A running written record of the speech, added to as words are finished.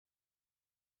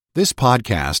This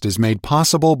podcast is made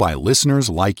possible by listeners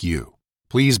like you.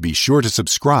 Please be sure to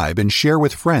subscribe and share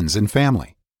with friends and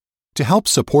family. To help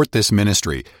support this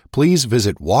ministry, please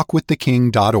visit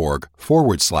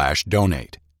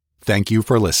walkwiththeking.org/donate. Thank you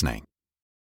for listening.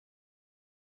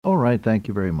 All right, thank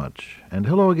you very much. And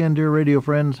hello again, dear radio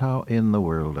friends. How in the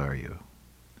world are you?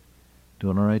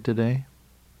 Doing all right today?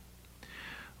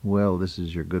 Well, this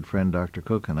is your good friend, Dr.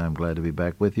 Cook, and I'm glad to be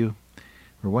back with you.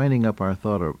 We're winding up our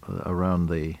thought around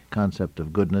the concept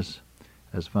of goodness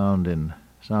as found in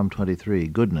Psalm 23.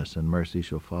 Goodness and mercy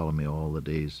shall follow me all the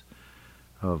days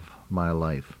of my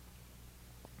life.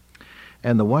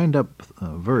 And the wind-up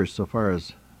verse, so far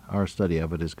as our study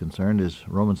of it is concerned, is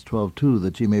Romans 12:2,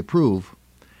 that ye may prove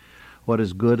what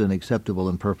is good and acceptable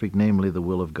and perfect, namely the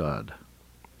will of God.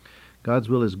 God's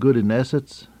will is good in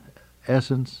essence.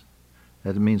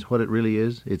 That means what it really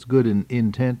is. It's good in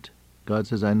intent. God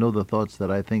says, I know the thoughts that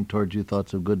I think towards you,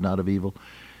 thoughts of good, not of evil,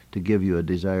 to give you a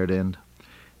desired end.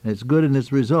 And it's good in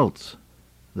its results,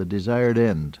 the desired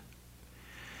end.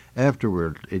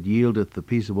 Afterward, it yieldeth the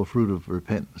peaceable fruit of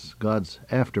repentance. God's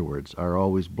afterwards are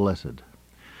always blessed.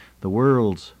 The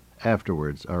world's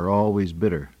afterwards are always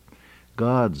bitter.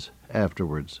 God's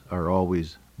afterwards are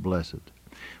always blessed.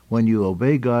 When you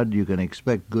obey God, you can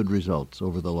expect good results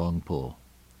over the long pull.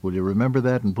 Will you remember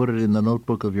that and put it in the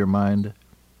notebook of your mind?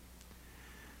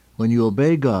 When you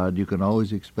obey God, you can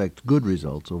always expect good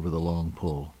results over the long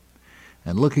pull.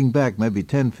 And looking back maybe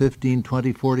 10, 15,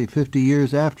 20, 40, 50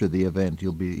 years after the event,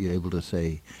 you'll be able to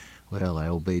say, well, I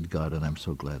obeyed God and I'm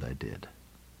so glad I did.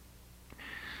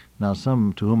 Now,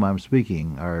 some to whom I'm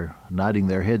speaking are nodding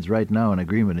their heads right now in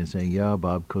agreement and saying, yeah,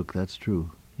 Bob Cook, that's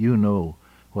true. You know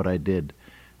what I did.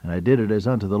 And I did it as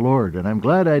unto the Lord, and I'm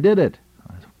glad I did it.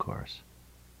 Of course.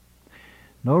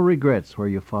 No regrets where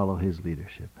you follow his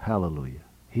leadership. Hallelujah.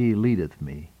 He leadeth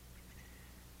me.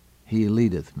 He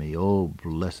leadeth me. Oh,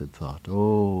 blessed thought.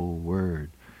 Oh, word,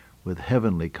 with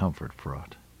heavenly comfort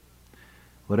fraught.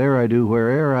 Whate'er I do,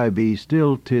 where'er I be,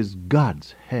 still 'tis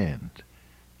God's hand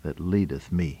that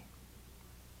leadeth me.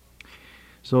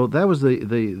 So that was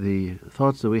the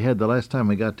thoughts that we had the last time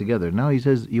we got together. Now he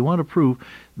says, you want to prove,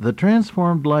 the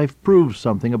transformed life proves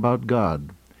something about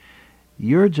God.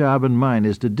 Your job and mine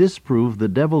is to disprove the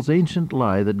devil's ancient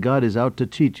lie that God is out to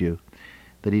cheat you,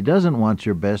 that he doesn't want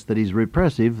your best, that he's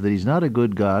repressive, that he's not a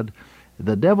good God.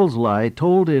 The devil's lie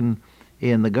told in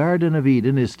the Garden of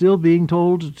Eden is still being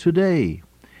told today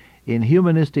in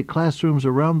humanistic classrooms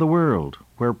around the world,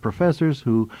 where professors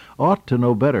who ought to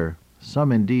know better,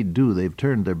 some indeed do, they've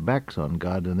turned their backs on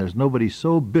God, and there's nobody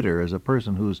so bitter as a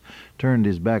person who's turned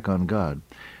his back on God.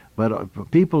 But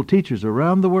teachers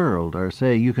around the world are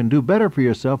saying you can do better for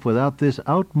yourself without this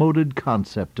outmoded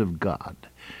concept of God.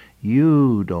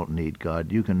 You don't need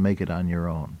God. You can make it on your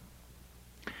own.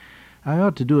 I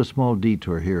ought to do a small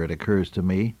detour here, it occurs to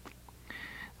me.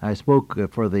 I spoke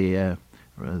for the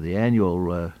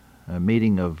annual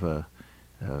meeting of a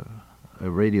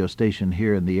radio station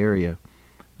here in the area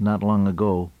not long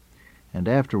ago, and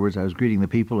afterwards I was greeting the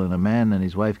people, and a man and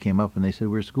his wife came up, and they said,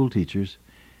 we're school teachers.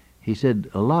 He said,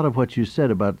 a lot of what you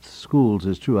said about schools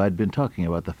is true. I'd been talking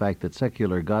about the fact that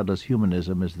secular, godless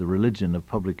humanism is the religion of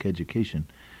public education.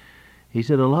 He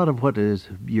said, a lot of what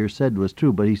you said was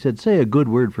true, but he said, say a good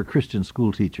word for Christian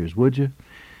school teachers, would you?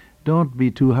 Don't be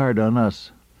too hard on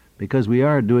us, because we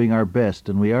are doing our best,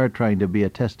 and we are trying to be a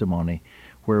testimony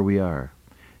where we are.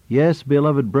 Yes,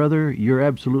 beloved brother, you're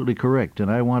absolutely correct,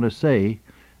 and I want to say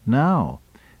now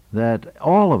that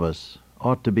all of us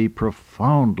ought to be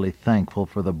profoundly thankful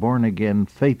for the born-again,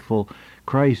 faithful,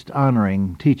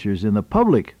 Christ-honoring teachers in the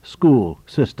public school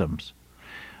systems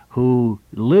who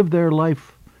live their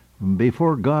life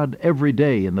before God every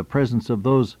day in the presence of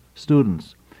those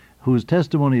students whose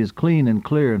testimony is clean and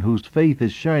clear and whose faith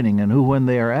is shining, and who, when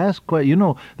they are asked,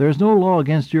 there's no law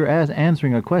against your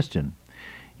answering a question.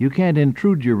 You can't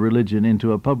intrude your religion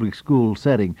into a public school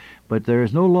setting, but there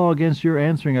is no law against your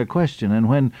answering a question. And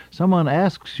when someone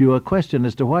asks you a question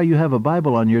as to why you have a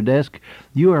Bible on your desk,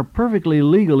 you are perfectly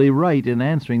legally right in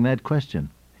answering that question.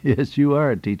 Yes, you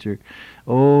are, teacher.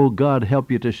 Oh, God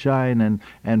help you to shine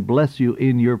and bless you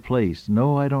in your place.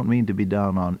 No, I don't mean to be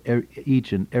down on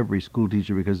each and every school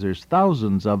teacher, because there's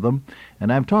thousands of them,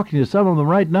 and I'm talking to some of them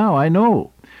right now, I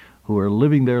know, who are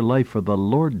living their life for the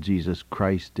Lord Jesus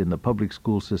Christ in the public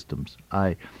school systems.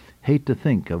 I hate to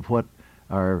think of what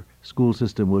our school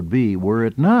system would be were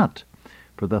it not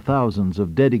for the thousands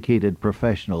of dedicated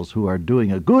professionals who are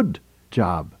doing a good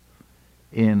job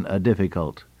in a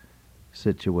difficult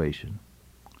situation.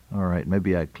 All right,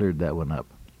 maybe I cleared that one up.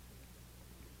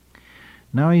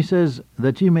 Now he says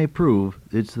that ye may prove,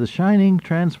 it's the shining,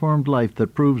 transformed life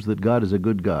that proves that God is a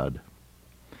good God.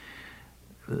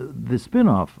 The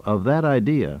spin-off of that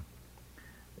idea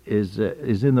is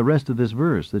in the rest of this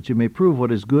verse, that you may prove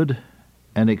what is good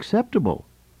and acceptable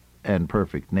and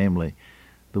perfect, namely,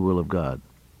 the will of God.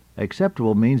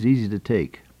 Acceptable means easy to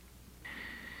take.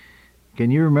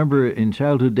 Can you remember in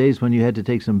childhood days when you had to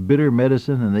take some bitter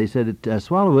medicine and they said,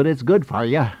 swallow it, it's good for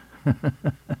you?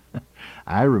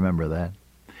 I remember that.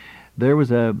 There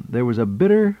was a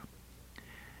bitter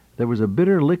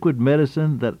liquid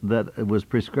medicine that was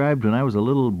prescribed when I was a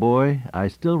little boy. I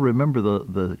still remember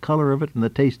the color of it and the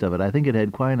taste of it. I think it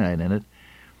had quinine in it,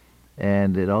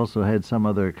 and it also had some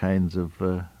other kinds of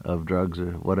drugs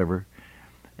or whatever.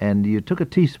 And you took a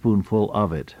teaspoonful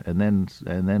of it and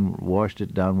then washed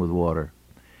it down with water.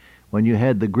 When you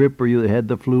had the grip, or you had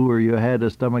the flu, or you had a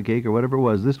stomach ache, or whatever it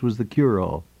was, this was the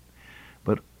cure-all.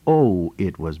 But oh,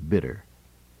 it was bitter.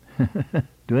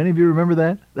 Do any of you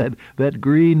remember that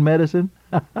green medicine?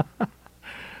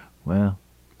 Well,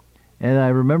 and I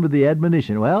remember the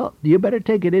admonition, well, you better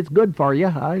take it, it's good for you.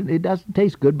 It doesn't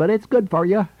taste good, but it's good for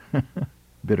you.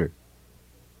 Bitter.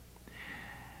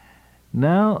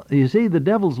 Now, you see, the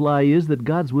devil's lie is that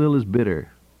God's will is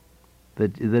bitter.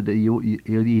 That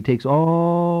he takes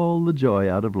all the joy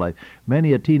out of life.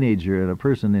 Many a teenager and a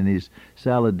person in his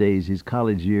salad days, his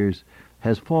college years,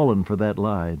 has fallen for that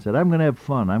lie and said, I'm going to have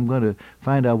fun. I'm going to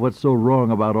find out what's so wrong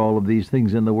about all of these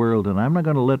things in the world, and I'm not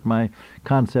going to let my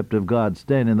concept of God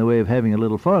stand in the way of having a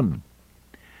little fun.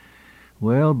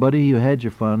 Well, buddy, you had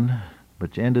your fun,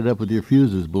 but you ended up with your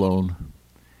fuses blown.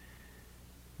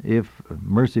 If,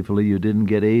 mercifully, you didn't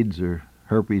get AIDS or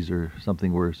herpes or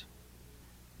something worse.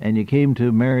 And you came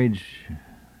to marriage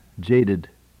jaded,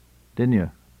 didn't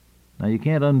you? Now, you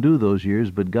can't undo those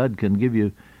years, but God can give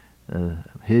you,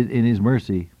 in His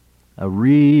mercy, a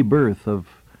rebirth of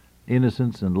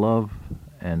innocence and love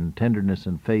and tenderness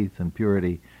and faith and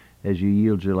purity as you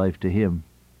yield your life to Him.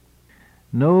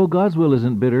 No, God's will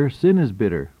isn't bitter. Sin is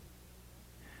bitter.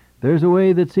 There's a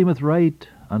way that seemeth right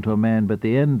unto a man, but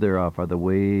the end thereof are the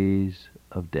ways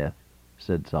of death,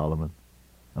 said Solomon.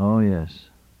 Oh, yes.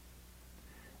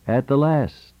 At the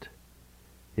last,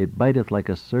 it biteth like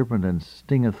a serpent and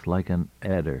stingeth like an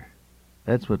adder.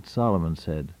 That's what Solomon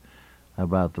said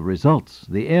about the results,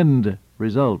 the end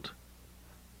result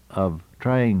of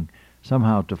trying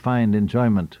somehow to find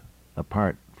enjoyment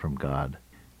apart from God.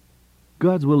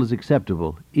 God's will is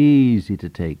acceptable, easy to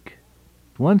take.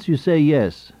 Once you say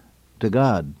yes to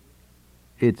God,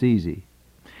 it's easy.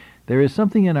 There is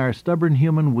something in our stubborn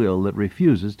human will that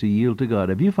refuses to yield to God.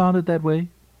 Have you found it that way?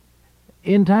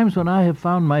 In times when I have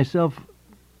found myself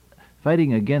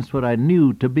fighting against what I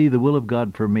knew to be the will of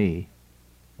God for me,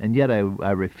 and yet I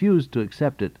refused to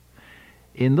accept it,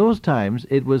 in those times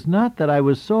it was not that I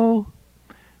was so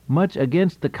much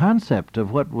against the concept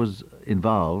of what was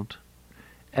involved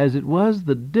as it was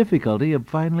the difficulty of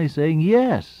finally saying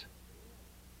yes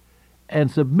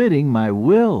and submitting my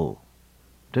will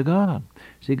to God.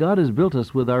 See, God has built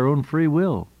us with our own free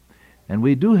will, and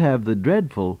we do have the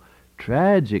dreadful,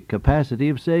 tragic capacity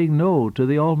of saying no to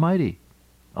the Almighty.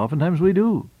 Oftentimes we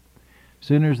do,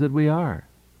 sinners that we are.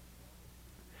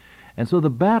 And so the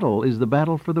battle is the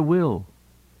battle for the will.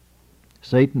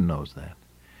 Satan knows that,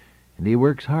 and he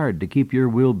works hard to keep your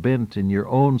will bent in your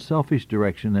own selfish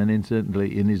direction and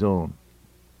incidentally in his own.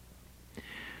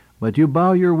 But you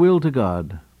bow your will to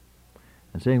God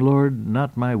and saying, Lord,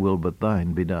 not my will but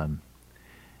thine be done.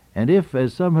 And if,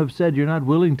 as some have said, you're not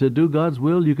willing to do God's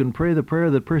will, you can pray the prayer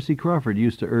that Percy Crawford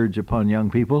used to urge upon young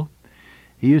people.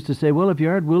 He used to say, well, if you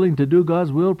aren't willing to do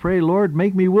God's will, pray, Lord,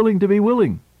 make me willing to be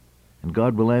willing. And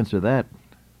God will answer that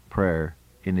prayer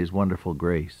in His wonderful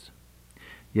grace.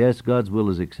 Yes, God's will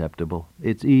is acceptable.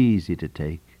 It's easy to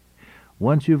take.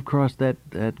 Once you've crossed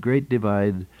that great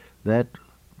divide, that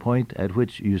point at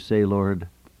which you say, Lord,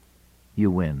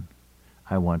 you win.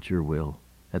 I want your will.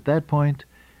 At that point,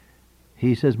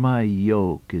 He says, my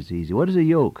yoke is easy. What is a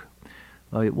yoke?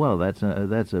 Well, that's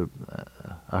a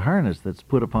harness that's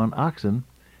put upon oxen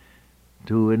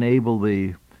to enable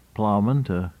the plowman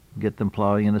to get them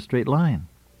plowing in a straight line.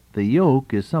 The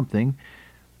yoke is something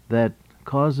that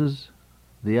causes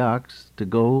the ox to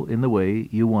go in the way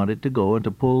you want it to go and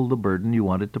to pull the burden you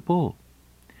want it to pull.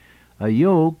 A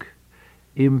yoke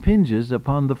impinges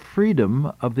upon the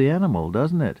freedom of the animal,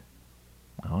 doesn't it?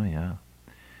 Oh, yeah.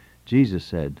 Jesus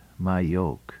said, my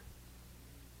yoke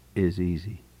is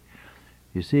easy.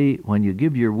 You see, when you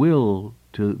give your will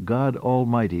to God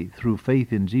Almighty through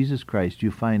faith in Jesus Christ,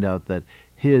 you find out that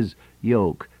His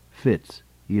yoke fits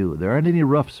you. There aren't any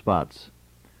rough spots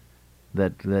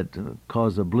that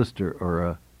cause a blister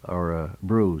or or a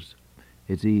bruise.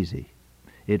 It's easy.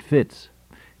 It fits.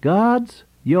 God's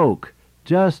yoke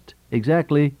just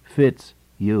exactly fits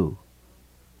you.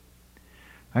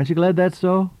 Aren't you glad that's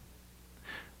so?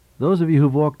 Those of you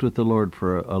who've walked with the Lord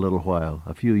for a little while,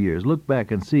 a few years, look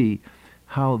back and see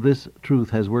how this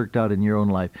truth has worked out in your own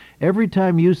life. Every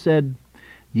time you said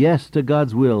yes to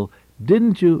God's will,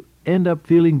 didn't you end up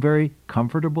feeling very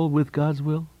comfortable with God's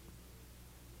will?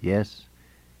 Yes,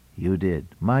 you did.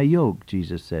 My yoke,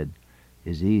 Jesus said,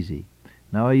 is easy.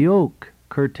 Now a yoke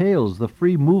curtails the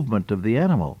free movement of the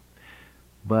animal,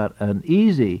 but an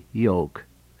easy yoke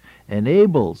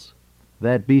enables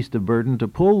that beast of burden to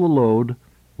pull the load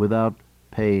without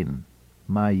pain.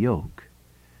 My yoke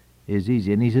is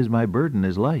easy. And he says, my burden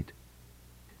is light.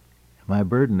 My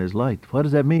burden is light. What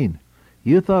does that mean?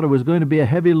 You thought it was going to be a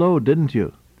heavy load, didn't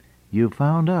you? You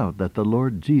found out that the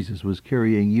Lord Jesus was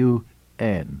carrying you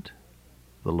and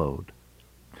the load.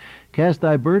 Cast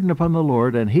thy burden upon the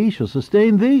Lord, and he shall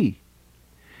sustain thee.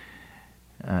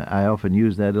 I often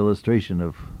use that illustration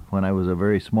of when I was a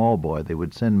very small boy. They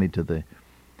would send me to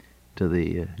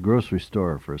the grocery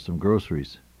store for some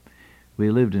groceries. We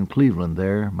lived in Cleveland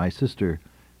there. My sister,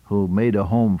 who made a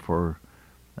home for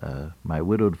my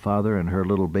widowed father and her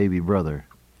little baby brother,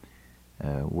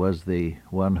 was the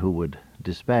one who would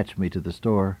dispatch me to the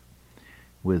store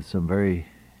with some very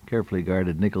carefully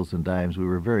guarded nickels and dimes. We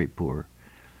were very poor.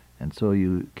 And so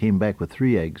you came back with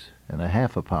 3 eggs and a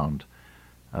half a pound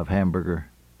of hamburger,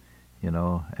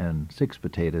 and 6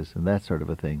 potatoes and that sort of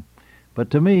a thing. But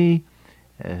to me,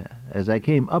 as I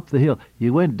came up the hill,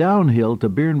 you went downhill to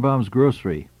Birnbaum's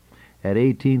Grocery at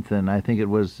 18th and I think it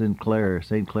was St. Clair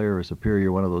or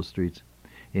Superior, one of those streets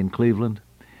in Cleveland.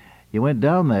 You went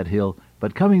down that hill,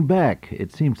 but coming back,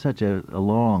 it seemed such a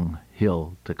long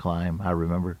hill to climb, I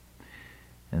remember.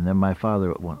 And then my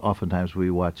father, oftentimes would be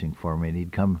watching for me, and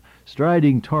he'd come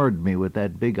striding toward me with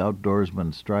that big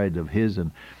outdoorsman stride of his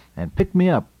and pick me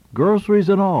up, groceries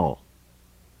and all.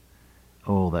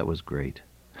 Oh, that was great.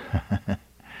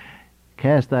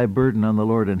 Cast thy burden on the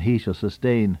Lord, and he shall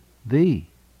sustain thee.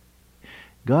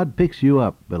 God picks you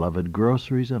up, beloved,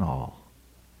 groceries and all,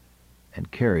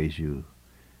 and carries you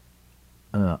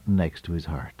next to his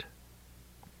heart.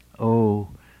 Oh,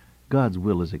 God's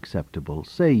will is acceptable.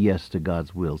 Say yes to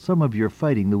God's will. Some of you are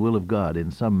fighting the will of God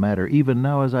in some matter. Even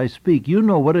now as I speak, you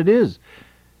know what it is.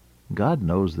 God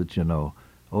knows that you know.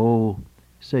 Oh,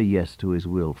 say yes to his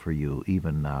will for you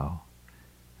even now,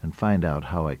 and find out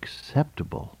how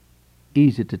acceptable,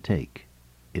 easy to take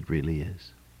it really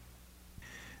is.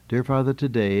 Dear Father,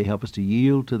 today help us to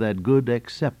yield to that good,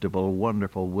 acceptable,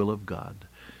 wonderful will of God.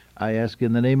 I ask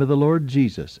in the name of the Lord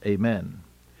Jesus. Amen.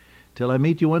 Till I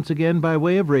meet you once again by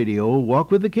way of radio,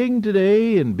 walk with the King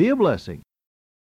today and be a blessing.